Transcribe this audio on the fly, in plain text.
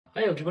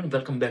Hi everyone,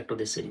 welcome back to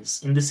this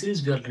series. In this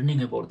series, we are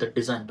learning about the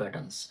design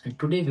patterns, and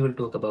today we will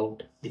talk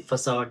about the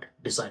facade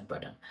design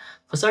pattern.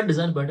 Facade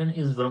design pattern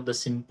is one of the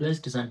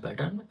simplest design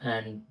pattern,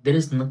 and there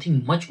is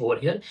nothing much over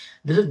here.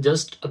 This is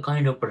just a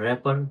kind of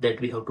wrapper that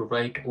we have to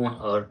write on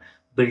or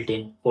built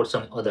in for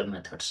some other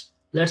methods.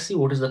 Let's see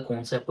what is the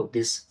concept of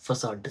this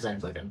facade design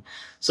pattern.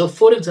 So,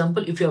 for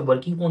example, if you are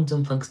working on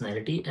some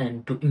functionality,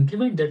 and to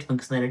implement that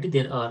functionality,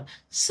 there are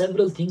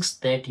several things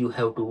that you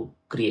have to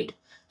create.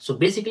 So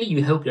basically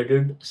you have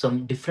created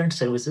some different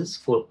services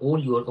for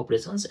all your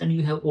operations and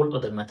you have all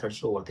other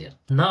methods over there.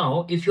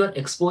 Now, if you are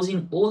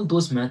exposing all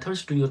those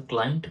methods to your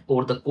client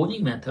or the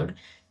calling method,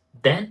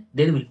 then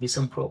there will be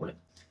some problem.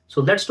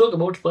 So let's talk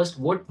about first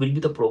what will be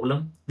the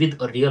problem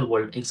with a real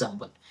world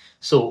example.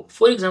 So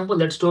for example,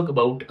 let's talk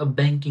about a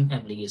banking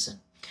application.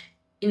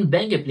 In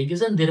bank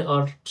application, there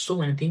are so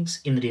many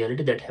things in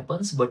reality that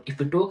happens, but if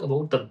we talk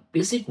about the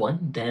basic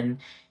one, then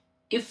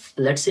if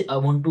let's say I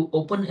want to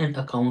open an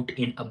account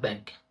in a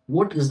bank,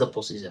 what is the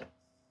procedure?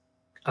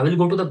 I will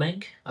go to the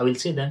bank. I will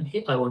say them,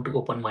 hey, I want to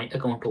open my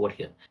account over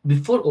here.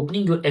 Before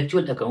opening your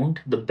actual account,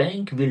 the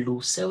bank will do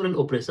several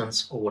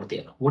operations over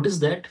there. What is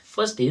that?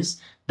 First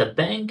is the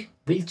bank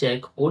will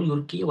check all your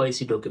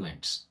KYC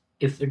documents,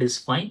 if it is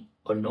fine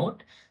or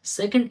not.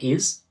 Second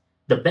is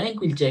the bank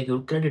will check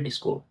your credit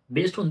score.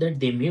 Based on that,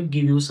 they may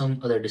give you some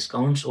other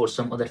discounts or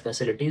some other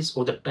facilities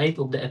or the type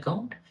of the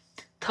account.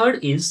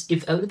 Third is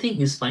if everything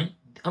is fine,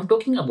 I'm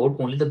talking about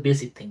only the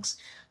basic things.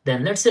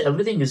 Then let's say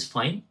everything is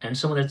fine and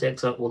some other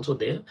checks are also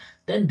there,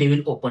 then they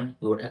will open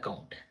your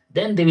account.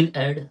 Then they will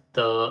add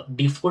the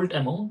default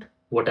amount,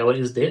 whatever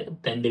is there,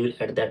 then they will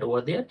add that over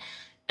there.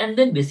 And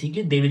then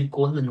basically they will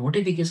call the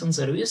notification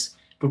service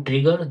to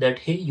trigger that,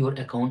 hey, your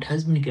account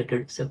has been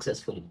created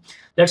successfully.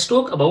 Let's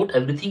talk about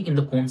everything in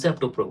the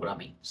concept of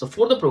programming. So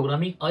for the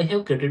programming, I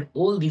have created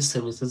all these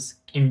services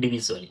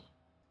individually.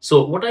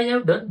 So what I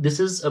have done, this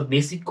is a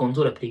basic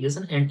console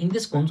application, and in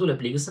this console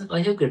application,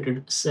 I have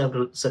created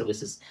several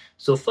services.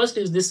 So first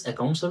is this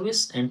account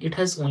service, and it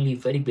has only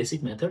very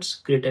basic methods: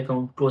 create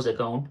account, close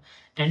account,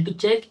 and to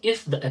check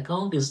if the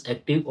account is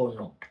active or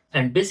not.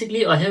 And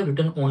basically, I have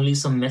written only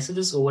some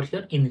messages over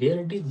here. In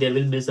reality, there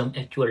will be some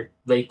actual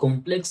very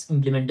complex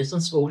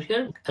implementations over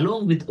here.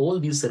 Along with all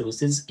these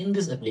services in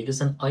this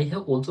application, I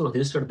have also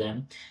registered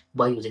them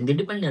by using the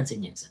dependency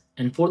injection.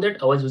 And for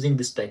that, I was using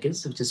this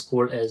package, which is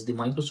called as the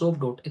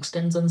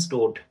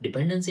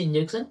Microsoft.extensions.dependency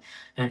injection.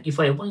 And if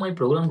I open my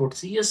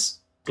program.cs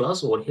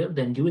class over here,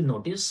 then you will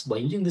notice by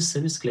using this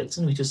service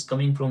collection, which is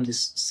coming from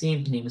this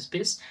same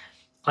namespace,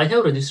 I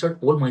have registered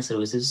all my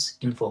services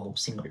in form of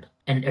singleton.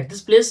 And at this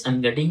place,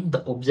 I'm getting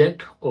the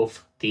object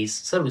of these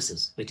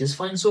services, which is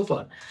fine so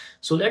far.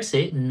 So let's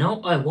say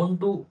now I want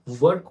to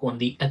work on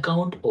the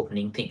account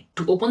opening thing.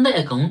 To open the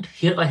account,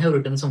 here I have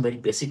written some very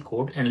basic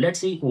code and let's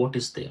see what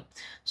is there.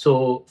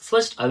 So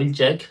first I will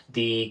check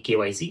the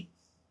KYC.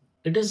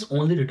 It is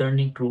only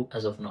returning true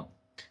as of now.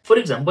 For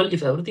example,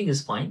 if everything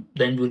is fine,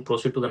 then we'll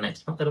proceed to the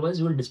next one. Otherwise,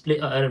 you will display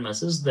an error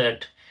message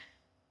that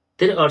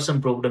there are some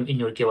problem in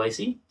your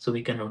KYC, so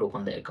we cannot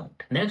open the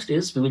account. Next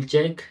is we will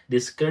check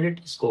this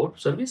credit score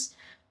service,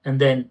 and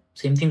then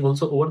same thing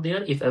also over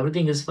there. If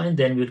everything is fine,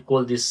 then we'll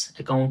call this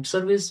account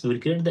service. We will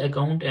create the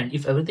account, and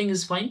if everything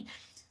is fine,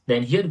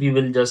 then here we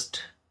will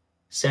just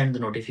send the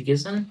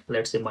notification.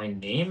 Let's say my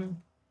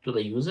name to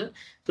the user.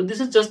 So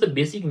this is just the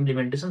basic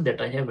implementation that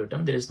I have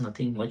written. There is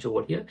nothing much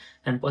over here,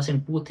 and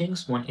passing two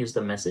things. One is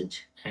the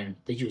message and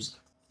the user,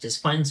 which is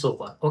fine so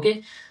far.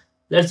 Okay.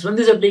 Let's run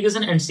this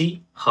application and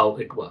see how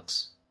it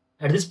works.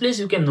 At this place,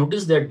 you can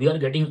notice that we are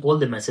getting all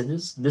the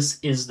messages. This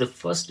is the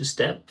first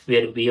step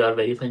where we are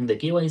verifying the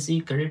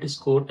KYC, credit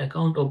score,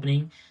 account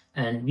opening,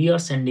 and we are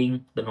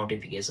sending the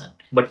notification.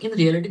 But in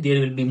reality,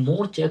 there will be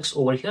more checks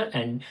over here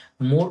and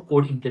more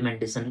code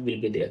implementation will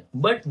be there.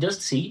 But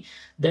just see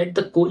that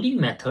the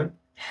calling method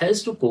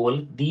has to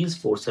call these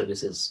four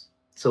services.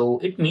 So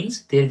it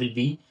means there will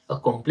be a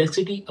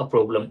complexity, a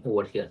problem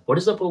over here. What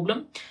is the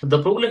problem?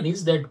 The problem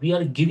is that we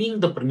are giving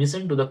the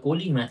permission to the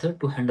calling method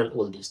to handle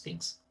all these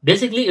things.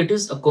 Basically, it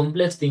is a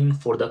complex thing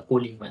for the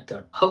calling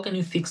method. How can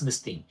you fix this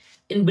thing?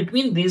 In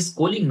between these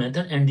calling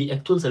method and the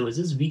actual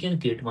services, we can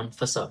create one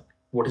facade.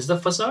 What is the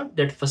facade?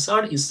 That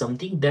facade is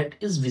something that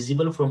is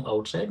visible from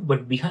outside,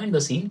 but behind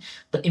the scene,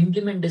 the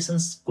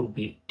implementations could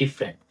be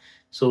different.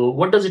 So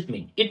what does it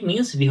mean? It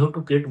means we have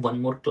to create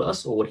one more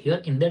class over here.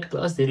 In that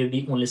class, there will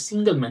be only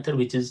single method,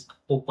 which is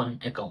open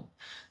account.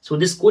 So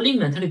this calling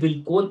method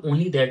will call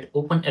only that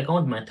open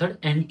account method.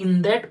 And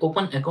in that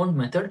open account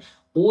method,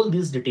 all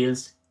these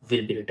details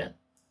will be written.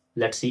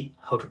 Let's see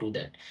how to do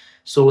that.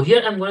 So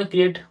here I'm going to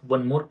create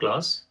one more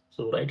class.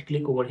 So right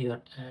click over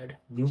here, add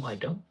new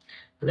item.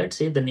 Let's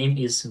say the name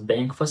is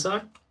bank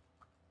facade.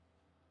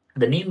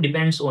 The name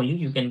depends on you.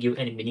 You can give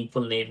any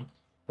meaningful name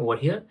over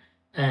here.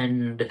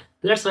 And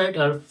let's write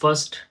our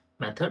first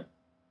method.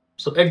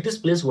 So at this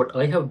place, what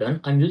I have done,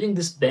 I'm using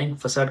this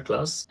bank facade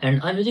class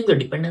and I'm using the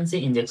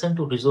dependency injection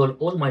to resolve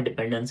all my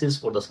dependencies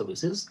for the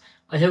services.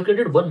 I have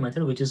created one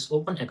method which is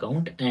open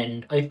account,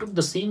 and I took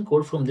the same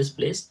code from this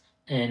place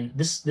and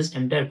this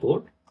entire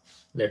code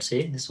let's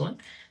say this one,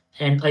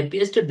 and I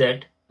pasted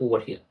that over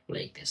here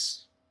like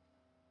this.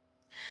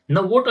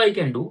 Now what I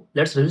can do,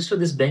 let's register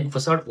this bank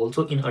facade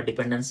also in a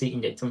dependency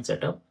injection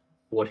setup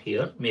over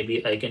here.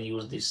 Maybe I can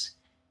use this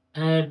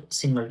add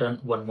singleton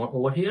one more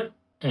over here.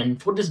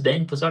 And for this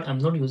bank facade, I'm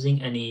not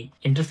using any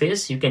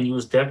interface. You can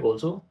use that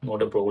also,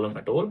 not a problem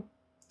at all.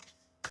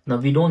 Now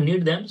we don't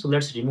need them, so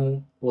let's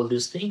remove all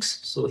these things.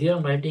 So here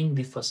I'm writing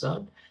the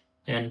facade,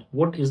 and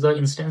what is the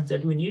instance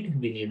that we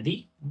need? We need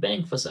the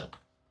bank facade.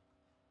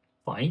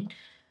 Fine.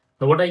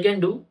 Now what I can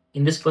do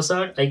in this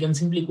facade, I can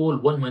simply call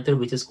one method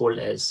which is called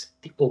as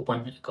the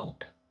open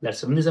account.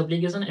 Let's run this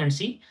application and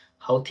see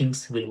how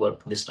things will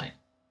work this time.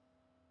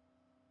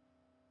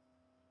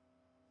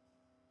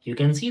 You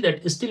can see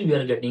that still we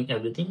are getting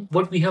everything.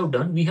 What we have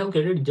done, we have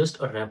created just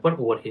a wrapper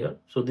over here.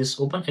 So this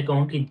open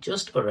account is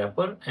just a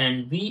wrapper,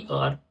 and we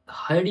are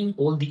hiding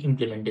all the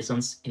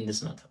implementations in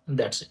this method.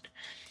 That's it.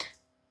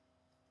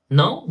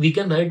 Now we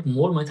can write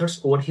more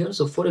methods over here.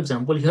 So for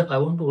example, here I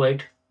want to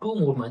write two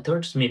more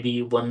methods,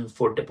 maybe one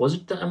for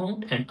deposit the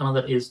amount and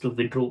another is to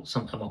withdraw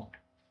some amount.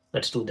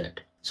 Let's do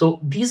that.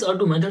 So these are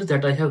two methods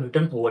that I have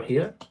written over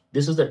here.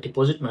 This is the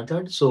deposit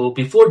method. So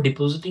before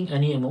depositing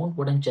any amount,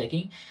 what I'm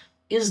checking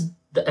is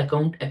the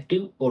account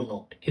active or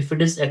not. If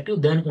it is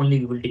active, then only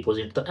we will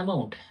deposit the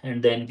amount,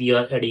 and then we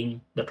are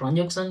adding the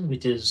transaction,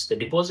 which is the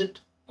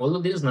deposit.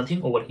 Although there is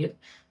nothing over here,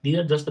 these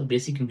are just the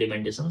basic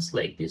implementations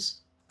like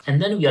this.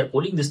 And then we are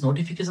calling this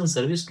notification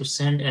service to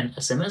send an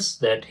SMS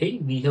that, hey,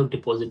 we have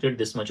deposited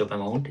this much of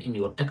amount in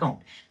your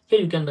account. Here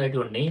you can write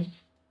your name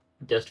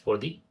just for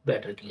the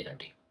better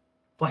clarity.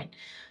 Fine.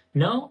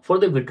 Now for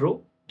the withdraw,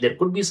 there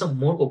could be some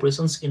more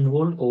operations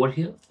involved over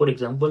here. For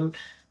example,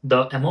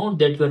 the amount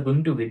that you are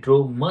going to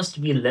withdraw must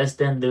be less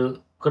than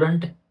the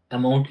current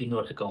amount in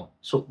your account.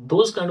 So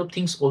those kind of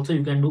things also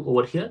you can do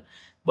over here.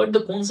 But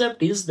the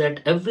concept is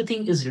that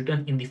everything is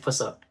written in the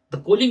facade. The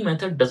calling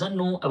method doesn't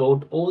know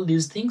about all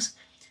these things.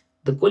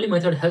 The calling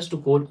method has to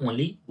call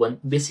only one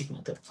basic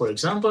method. For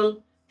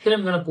example, here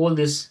I'm going to call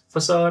this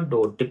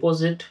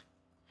facade.deposit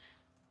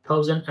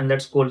 1000, and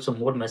let's call some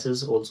more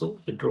messages also,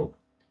 withdraw.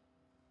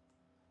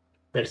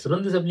 Let's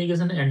run this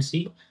application and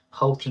see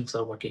how things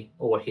are working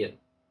over here.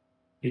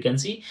 You can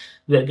see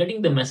we are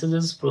getting the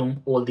messages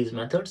from all these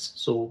methods.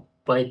 So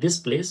by this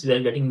place, we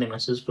are getting the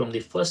message from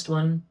the first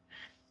one,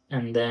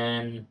 and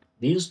then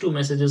these two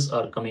messages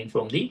are coming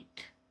from the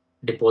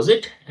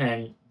deposit,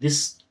 and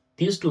these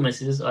two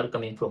messages are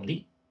coming from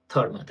the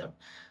third method.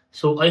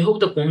 So I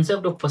hope the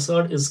concept of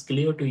facade is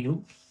clear to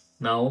you.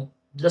 Now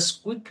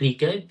just quick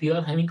recap, we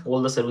are having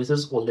all the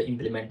services, all the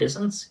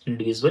implementations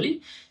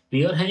individually.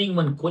 We are having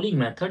one calling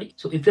method.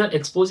 So if you are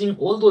exposing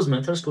all those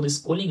methods to this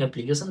calling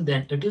application,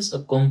 then it is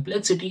a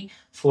complexity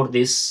for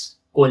this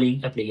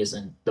calling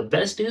application. The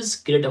best is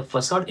create a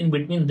facade in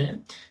between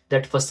them.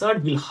 That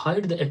facade will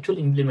hide the actual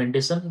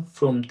implementation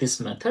from this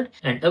method,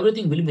 and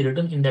everything will be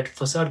written in that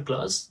facade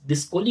class.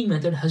 This calling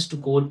method has to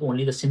call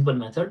only the simple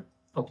method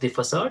of the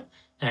facade,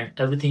 and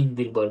everything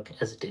will work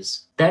as it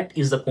is. That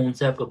is the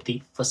concept of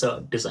the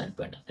facade design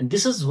pattern. And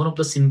this is one of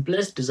the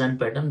simplest design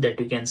pattern that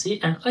you can see,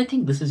 and I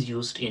think this is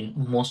used in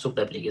most of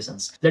the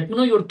applications. Let me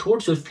know your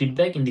thoughts, your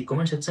feedback in the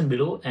comment section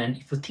below, and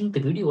if you think the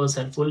video was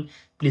helpful,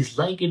 please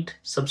like it,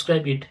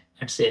 subscribe it,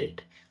 and share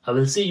it. I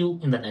will see you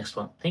in the next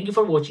one. Thank you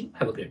for watching.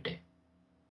 Have a great day.